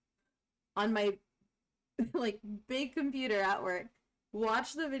literally, on my like big computer at work,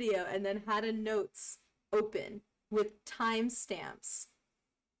 watched the video and then had a notes open with timestamps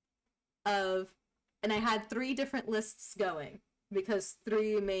of, and I had 3 different lists going because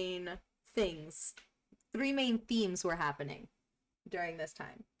 3 main themes were happening during this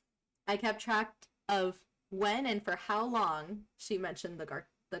time. I kept track of when and for how long she mentioned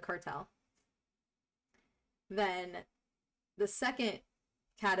the cartel. Then the second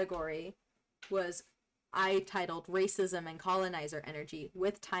category was I titled Racism and Colonizer Energy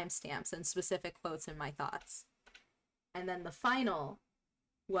with timestamps and specific quotes in my thoughts. And then the final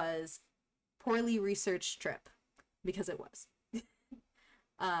was poorly researched trip, because it was.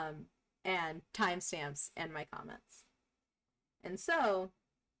 And timestamps and my comments. And so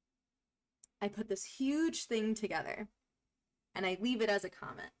I put this huge thing together and I leave it as a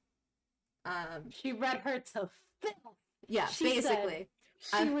comment. She read her to filth. Yeah, She basically.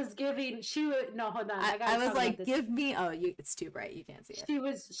 She was giving. No, hold on. I was like, give me. Oh, it's too bright. You can't see it.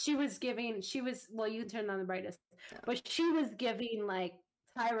 She was giving. Well, you turned on the brightest, No. but she was giving like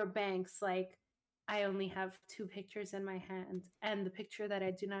Tyra Banks. Like, I only have 2 pictures in my hand, and the picture that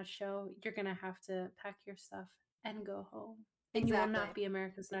I do not show, you're gonna have to pack your stuff and go home. And you will not be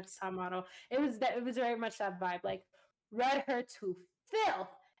America's Next Top Model. It was very much that vibe. Like, read her to filth,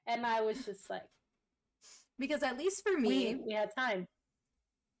 and I was just like, because at least for me, we had time.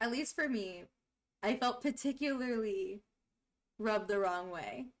 At least for me, I felt particularly rubbed the wrong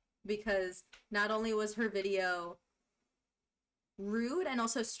way because not only was her video rude and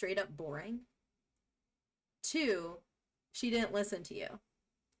also straight up boring, two, she didn't listen to you.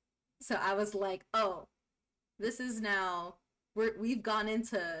 So I was like, oh, this is now, we've gone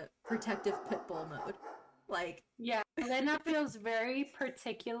into protective pitbull mode. Like, yeah, Elena feels very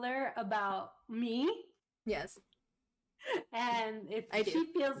particular about me. Yes. And if she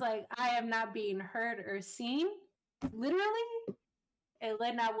feels like I am not being heard or seen, literally,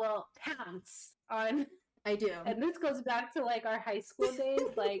 Elena will pounce on. I do. And this goes back to like our high school days.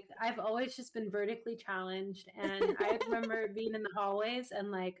 Like, I've always just been vertically challenged. And I remember being in the hallways and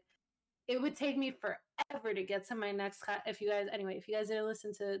like, it would take me forever to get to my next class. If you guys didn't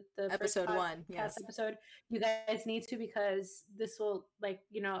listen to the episode first 1, yes, episode, you guys need to, because this will, like,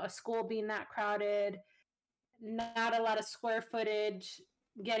 you know, a school being that crowded, not a lot of square footage,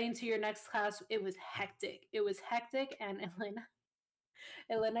 getting to your next class, it was hectic. And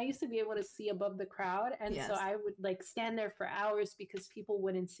Elena used to be able to see above the crowd, and so I would like stand there for hours because people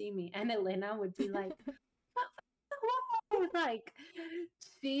wouldn't see me, and Elena would be like, like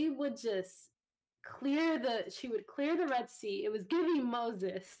she would just clear the Red Sea. It was giving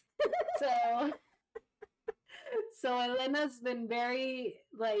Moses. So Elena's been very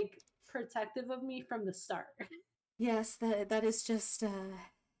like protective of me from the start. Yes, that is just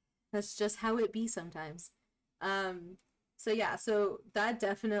that's just how it be sometimes. So that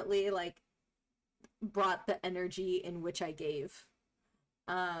definitely like brought the energy in which I gave.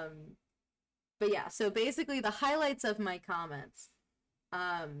 But yeah, so basically the highlights of my comments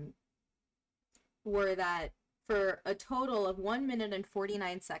were that for a total of 1 minute and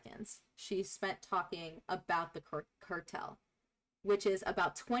 49 seconds, she spent talking about the cartel, which is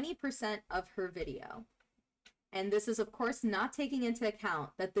about 20% of her video. And this is, of course, not taking into account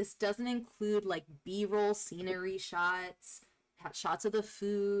that this doesn't include, like, B-roll scenery shots of the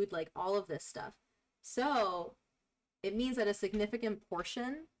food, like, all of this stuff. So, it means that a significant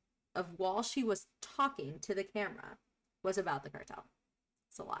portion of while she was talking to the camera was about the cartel.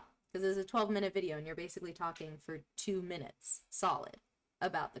 It's a lot. Because it's a 12-minute video, and you're basically talking for 2 minutes solid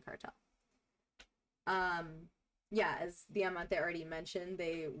about the cartel. Yeah, as the Amante already mentioned,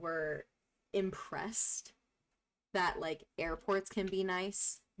 they were impressed that, like, airports can be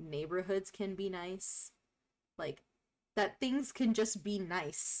nice, neighborhoods can be nice, like, that things can just be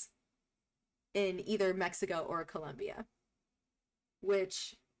nice in either Mexico or Colombia.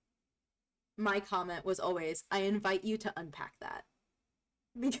 Which, my comment was always, I invite you to unpack that.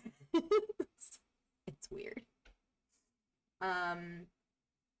 Because it's weird. I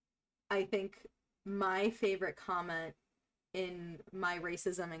think my favorite comment in my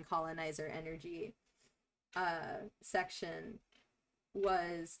racism and colonizer energy section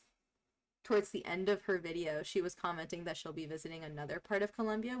was towards the end of her video. She was commenting that she'll be visiting another part of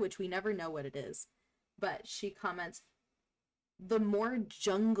Colombia, which we never know what it is, but she comments, the more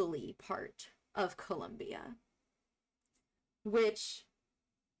jungly part of Colombia, which,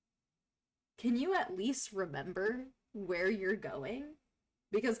 can you at least remember where you're going?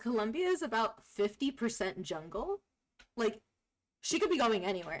 Because Colombia is about 50% jungle. Like, she could be going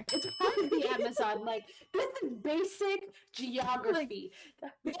anywhere. It's probably the Amazon. Like, this is basic geography.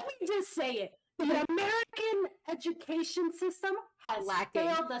 Like, let me just say it. The American education system has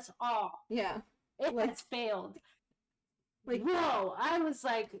failed us all. Yeah. It has failed. Like, whoa. I was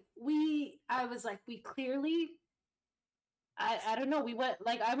like, we clearly, I don't know,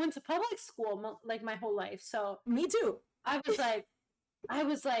 I went to public school, like, my whole life. So. Me too. I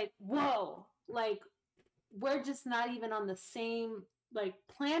was like, whoa. Like, we're just not even on the same, like,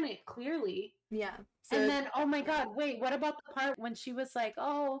 planet, clearly. Yeah. So, and then, oh my God, wait, what about the part when she was like,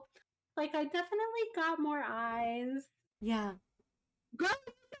 oh, like, I definitely got more eyes. Yeah. Girl,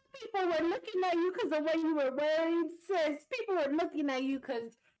 people were looking at you because of what you were wearing, sis. People were looking at you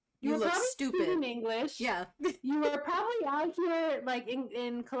because you were look probably stupid speaking English. Yeah. You were probably out here, like,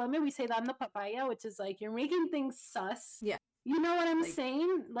 in Colombia, we say that on the papaya, which is like, you're making things sus. Yeah. You know what I'm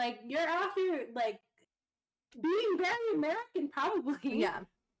saying? Like, you're out here, like, being very American, probably. Yeah.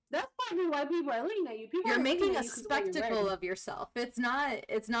 That's probably why people are looking at you. You're making a spectacle of yourself. It's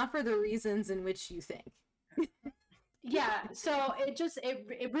not for the reasons in which you think. Yeah, so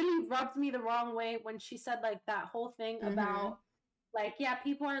it really rubbed me the wrong way when she said, like, that whole thing about, like, yeah,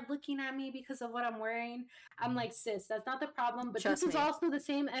 people are looking at me because of what I'm wearing. I'm like, sis, that's not the problem. But this is also the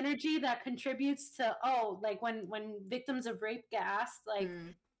same energy that contributes to, like, when victims of rape get asked, like,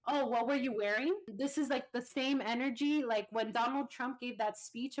 oh, what were you wearing? This is like the same energy like when Donald Trump gave that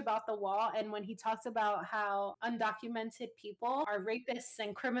speech about the wall, and when he talks about how undocumented people are rapists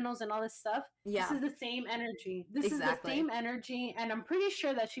and criminals and all this stuff. Yeah. This is the same energy. This Exactly. is the same energy, and I'm pretty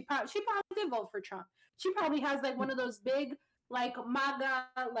sure that she probably did vote for Trump. She probably has like one of those big like MAGA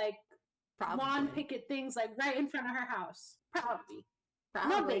like lawn picket things like right in front of her house. Probably.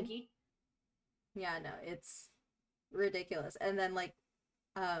 No biggie. Yeah, no, it's ridiculous. And then like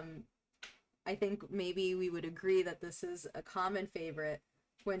I think maybe we would agree that this is a common favorite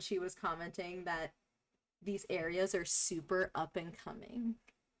when she was commenting that these areas are super up and coming.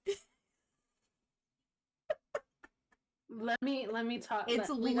 Let me talk. It's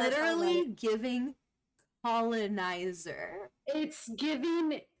literally giving colonizer. It's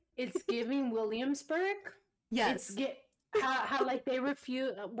giving Williamsburg. Yes. How like they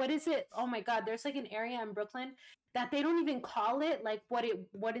refuse. What is it? Oh my God! There's like an area in Brooklyn that they don't even call it like what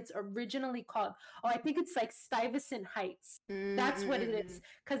it's originally called. Oh, I think it's like Stuyvesant Heights. That's what it is,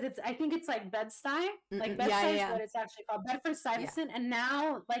 because I think it's like Bed-Stuy. Like Bed-Stuy is what it's actually called, Bedford Stuyvesant. And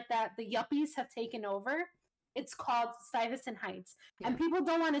now like that the yuppies have taken over. It's called Stuyvesant Heights. And people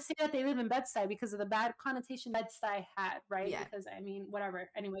don't want to say that they live in Bed-Stuy because of the bad connotation Bed-Stuy had, right? Yeah. Because I mean, whatever.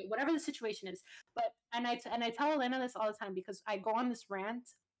 Anyway, whatever the situation is. But and I tell Elena this all the time because I go on this rant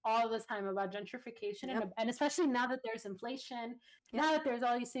all the time about gentrification, and especially now that there's inflation, now that there's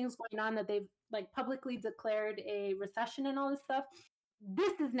all these things going on, that they've like publicly declared a recession and all this stuff.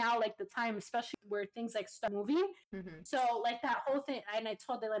 This is now like the time, especially where things like start moving. So like that whole thing, and I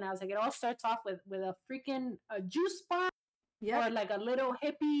told Dylan, I was like, it all starts off with a freaking juice bar, or like a little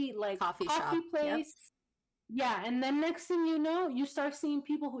hippie like coffee place. Yeah, and then next thing you know, you start seeing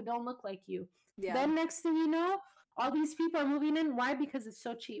people who don't look like you. Then next thing you know, all these people are moving in. Why? Because it's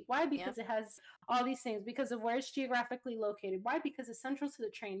so cheap. Why? Because it has all these things. Because of where it's geographically located. Why? Because it's central to the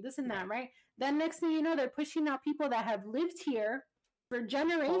train. This and that, right? Then next thing you know, they're pushing out people that have lived here for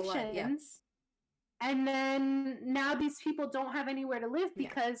generations. And then now these people don't have anywhere to live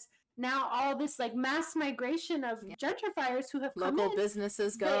because now all this like mass migration of gentrifiers who have local come in,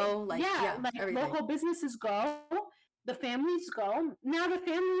 businesses go. Local businesses go. The families go. Now the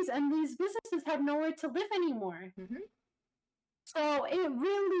families and these businesses have nowhere to live anymore. So it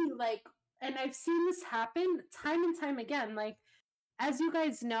really like, and I've seen this happen time and time again. Like, as you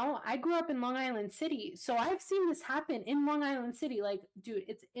guys know, I grew up in Long Island City. So I've seen this happen in Long Island City. Like, dude,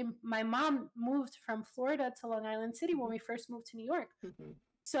 my mom moved from Florida to Long Island City when we first moved to New York.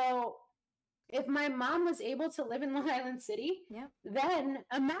 So if my mom was able to live in Long Island City, then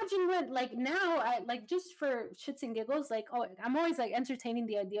imagine what, like now, I like just for shits and giggles, like, oh, I'm always like entertaining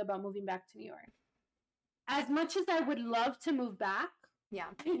the idea about moving back to New York. As much as I would love to move back,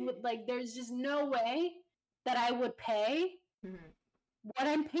 like there's just no way that I would pay what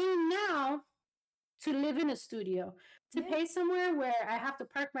I'm paying now to live in a studio, to pay somewhere where I have to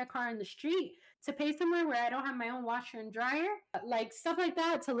park my car in the street, to pay somewhere where I don't have my own washer and dryer, like stuff like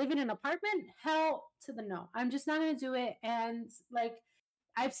that, to live in an apartment. Hell to the no. I'm just not going to do it. And like,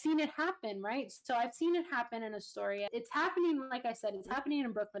 I've seen it happen, right? So I've seen it happen in Astoria. It's happening, like I said, it's happening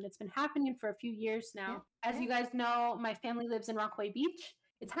in Brooklyn. It's been happening for a few years now. As you guys know, my family lives in Rockaway Beach.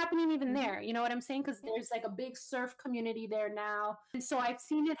 It's happening even there. You know what I'm saying? Because there's like a big surf community there now. And so I've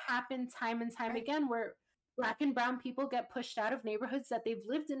seen it happen time and time again where Black and brown people get pushed out of neighborhoods that they've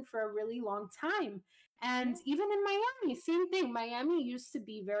lived in for a really long time. And even in Miami, same thing. Miami used to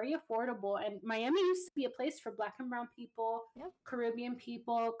be very affordable. And Miami used to be a place for Black and brown people, Caribbean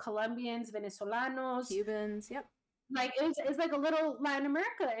people, Colombians, Venezolanos, Cubans. Like it's like a little Latin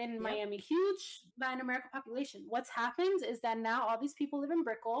America in Miami, huge Latin America population. What's happened is that now all these people live in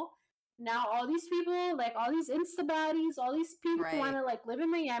Brickell. Now all these people, like all these Insta baddies, all these people who want to like live in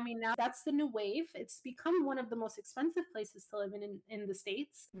Miami. Now that's the new wave. It's become one of the most expensive places to live in the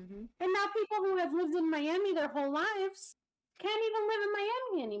States. And now people who have lived in Miami their whole lives can't even live in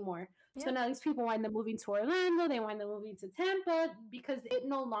Miami anymore. So now these people wind up moving to Orlando, they wind up moving to Tampa because it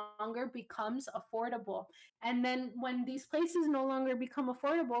no longer becomes affordable. And then when these places no longer become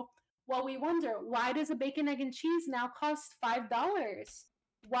affordable, well, we wonder, why does a bacon, egg, and cheese now cost $5?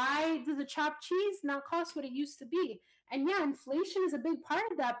 Why does a chopped cheese not cost what it used to be? And inflation is a big part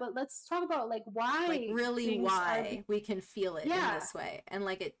of that, but let's talk about like why. Like really why we can feel it in this way. And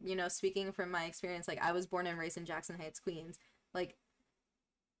like it, you know, speaking from my experience, like I was born and raised in Jackson Heights, Queens. Like,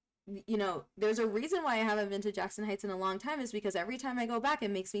 you know, there's a reason why I haven't been to Jackson Heights in a long time is because every time I go back,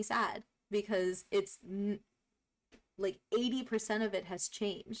 it makes me sad because it's like 80% of it has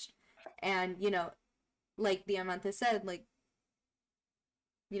changed. And, you know, like Diamante said, like,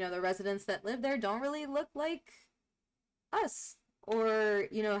 you know, the residents that live there don't really look like us. or,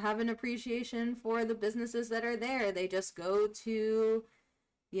 you know, have an appreciation for the businesses that are there. They just go to,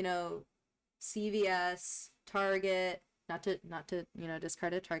 you know, CVS, Target, not to, you know,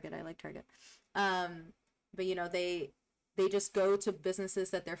 discredit Target. I like Target. But you know, they just go to businesses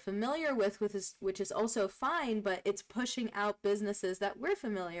that they're familiar with, which is also fine, but it's pushing out businesses that we're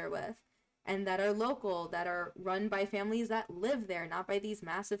familiar with and that are local, that are run by families that live there, not by these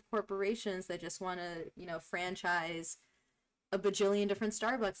massive corporations that just want to, you know, franchise a bajillion different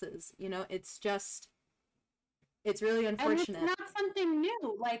Starbuckses. You know, it's really unfortunate. And it's not something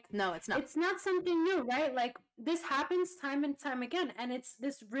new. Like, no, it's not. It's not something new, right? Like, this happens time and time again. And it's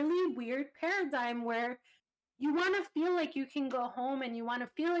this really weird paradigm where you want to feel like you can go home and you want to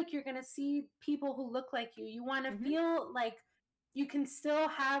feel like you're going to see people who look like you. You want to feel like you can still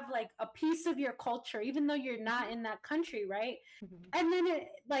have like a piece of your culture, even though you're not in that country, right? And then it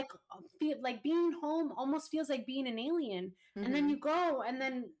like being home almost feels like being an alien. And then you go, and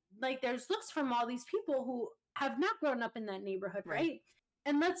then like there's looks from all these people who have not grown up in that neighborhood, right?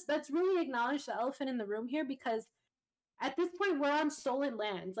 And let's really acknowledge the elephant in the room here, because at this point we're on stolen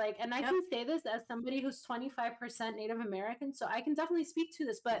lands. Like, and I can say this as somebody who's 25% Native American, so I can definitely speak to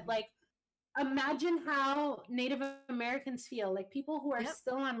this. But like, imagine how Native Americans feel, like people who are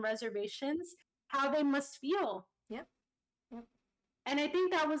still on reservations, how they must feel. And I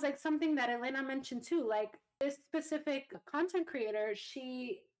think that was like something that Elena mentioned too. Like, this specific content creator,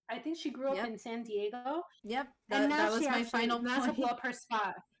 I think she grew up in San Diego. And now that was my final point. Not to blow up her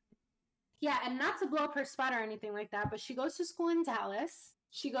spot. Yeah, and not to blow up her spot or anything like that, but she goes to school in Dallas.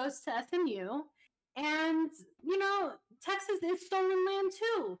 She goes to SMU. And, you know, Texas is stolen land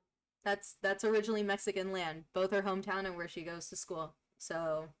too. That's originally Mexican land, both her hometown and where she goes to school.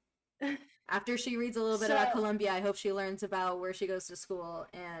 So after she reads a little bit about Colombia, I hope she learns about where she goes to school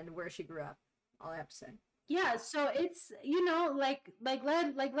and where she grew up. All I have to say. Yeah, so it's, you know,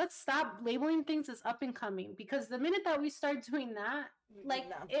 let's stop labeling things as up and coming, because the minute that we start doing that,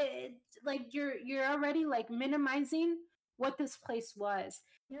 like you're already like minimizing what this place was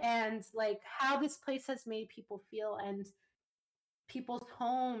and like how this place has made people feel, and people's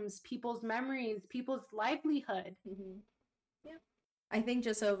homes, people's memories, people's livelihood. I think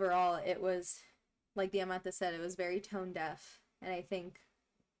just overall, it was, like Diamante said, it was very tone deaf. And I think,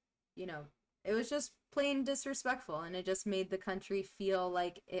 you know, it was just plain disrespectful. And it just made the country feel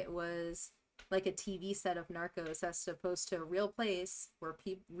like it was like a TV set of Narcos as opposed to a real place where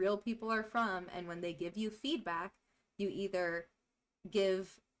real people are from. And when they give you feedback, you either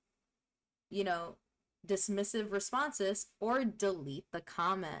give, you know, dismissive responses or delete the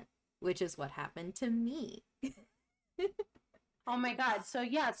comment, which is what happened to me. Oh my god. So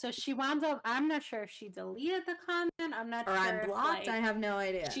yeah, so she wound up, I'm not sure if she deleted the content. I'm not sure. Or I'm blocked. If, like, I have no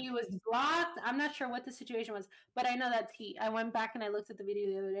idea. She was blocked. I'm not sure what the situation was, but I know that I went back and I looked at the video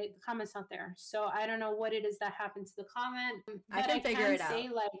the other day. The comment's not there. So I don't know what it is that happened to the comment. But I can figure it out.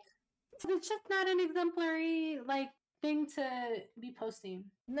 Like, it's just not an exemplary like thing to be posting.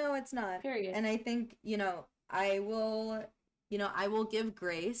 No, it's not. Period. And I think, you know, I will give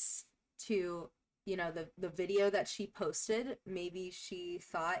grace to, you know, the video that she posted. Maybe she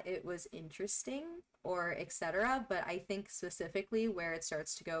thought it was interesting or etc. But I think specifically where it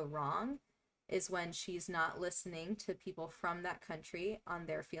starts to go wrong is when she's not listening to people from that country on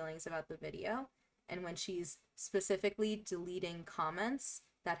their feelings about the video, and when she's specifically deleting comments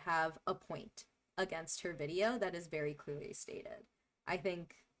that have a point against her video that is very clearly stated. I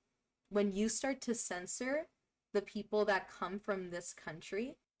think when you start to censor the people that come from this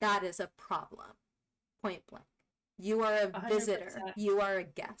country, that is a problem. Point blank. You are a visitor. 100%. You are a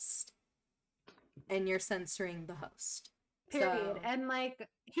guest. And you're censoring the host. Period. So, and like,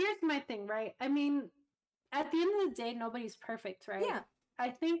 here's my thing, right? I mean, at the end of the day, nobody's perfect, right? Yeah. I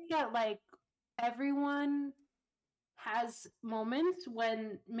think that like everyone has moments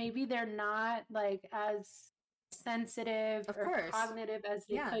when maybe they're not like as sensitive or cognitive as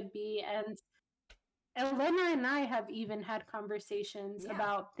they could be. And Elena and I have even had conversations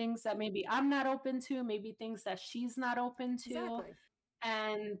about things that maybe I'm not open to, maybe things that she's not open to. Exactly.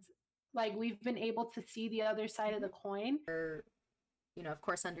 And like, we've been able to see the other side of the coin. You know, of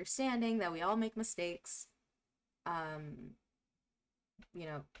course, understanding that we all make mistakes. You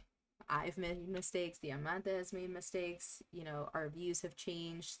know, I've made mistakes, Diamante has made mistakes, you know, our views have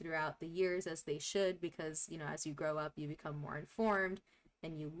changed throughout the years, as they should, because, you know, as you grow up, you become more informed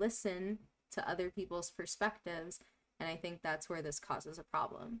and you listen to other people's perspectives. And I think that's where this causes a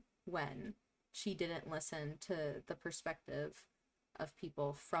problem, when she didn't listen to the perspective of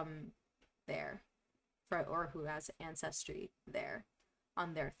people from there, or who has ancestry there,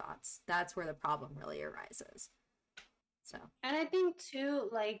 on their thoughts. That's where the problem really arises. So, and I think too,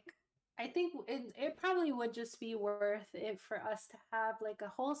 like, I think it probably would just be worth it for us to have like a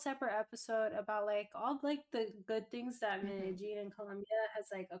whole separate episode about like all like the good things that Medellin and Colombia has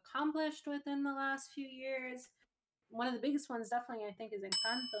like accomplished within the last few years. One of the biggest ones definitely I think is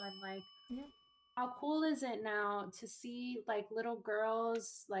Encanto, and like how cool is it now to see like little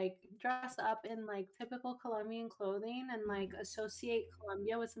girls like dress up in like typical Colombian clothing and like associate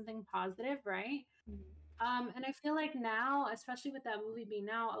Colombia with something positive, right? And I feel like now, especially with that movie being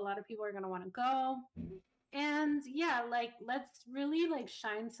out, a lot of people are gonna want to go. And yeah, like let's really like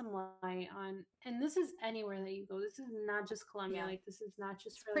shine some light on, and this is anywhere that you go. This is not just Colombia. Like this is not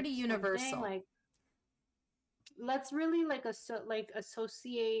just it's for like pretty this one thing. universal. Like let's really like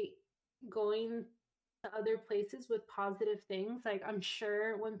associate going to other places with positive things. Like I'm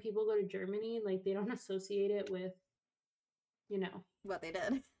sure when people go to Germany, like they don't associate it with, you know, what they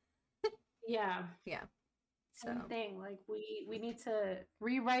did. yeah. Yeah. So Same thing. Like we need to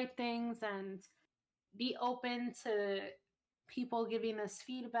rewrite things and be open to people giving us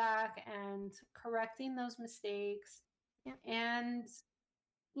feedback and correcting those mistakes. yeah. And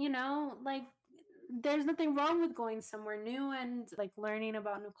you know, like there's nothing wrong with going somewhere new and like learning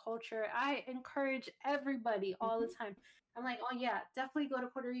about new culture. I encourage everybody all the time. I'm like, oh yeah, definitely go to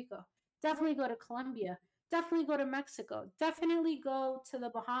Puerto Rico, definitely go to Colombia, definitely go to Mexico, definitely go to the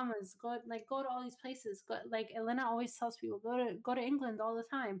Bahamas, go to all these places. Go, like Elena always tells people, go to England all the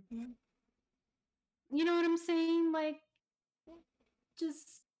time. You know what I'm saying? Like,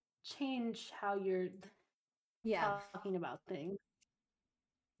 just change how you're talking about things.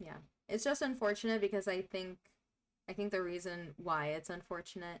 Yeah. It's just unfortunate because I think the reason why it's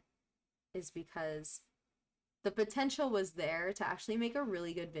unfortunate is because the potential was there to actually make a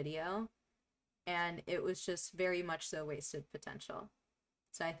really good video, and it was just very much so wasted potential.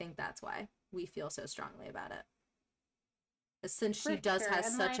 So I think that's why we feel so strongly about it. Since she does have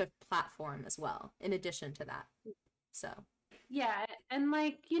such a platform as well, in addition to that. So yeah, and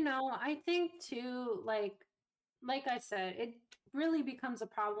like, you know, I think too, like I said, it really becomes a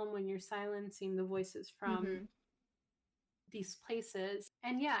problem when you're silencing the voices from these places.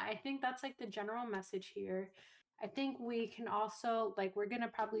 And yeah, I think that's like the general message here. I think we can also like we're gonna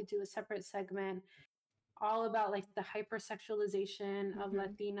probably do a separate segment all about like the hypersexualization of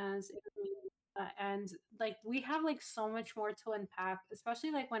Latinas and like we have like so much more to unpack,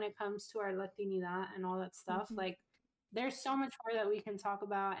 especially like when it comes to our Latinidad and all that stuff. Like there's so much more that we can talk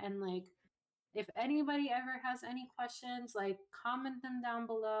about, and like if anybody ever has any questions, like comment them down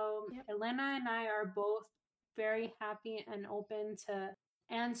below. Elena and I are both very happy and open to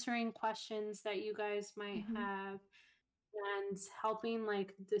answering questions that you guys might have and helping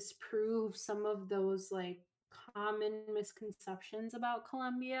like disprove some of those like common misconceptions about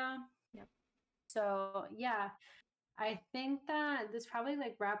Colombia. So yeah, I think that this probably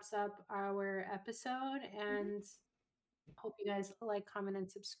like wraps up our episode, and hope you guys like, comment,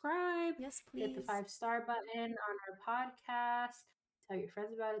 and subscribe. Yes, please. Hit the 5-star button on our podcast. Tell your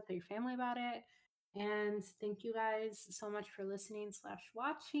friends about it. Tell your family about it. And thank you guys so much for listening /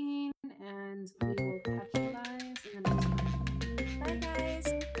 watching. And we will catch you guys in the next one. Bye, guys.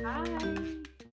 Bye.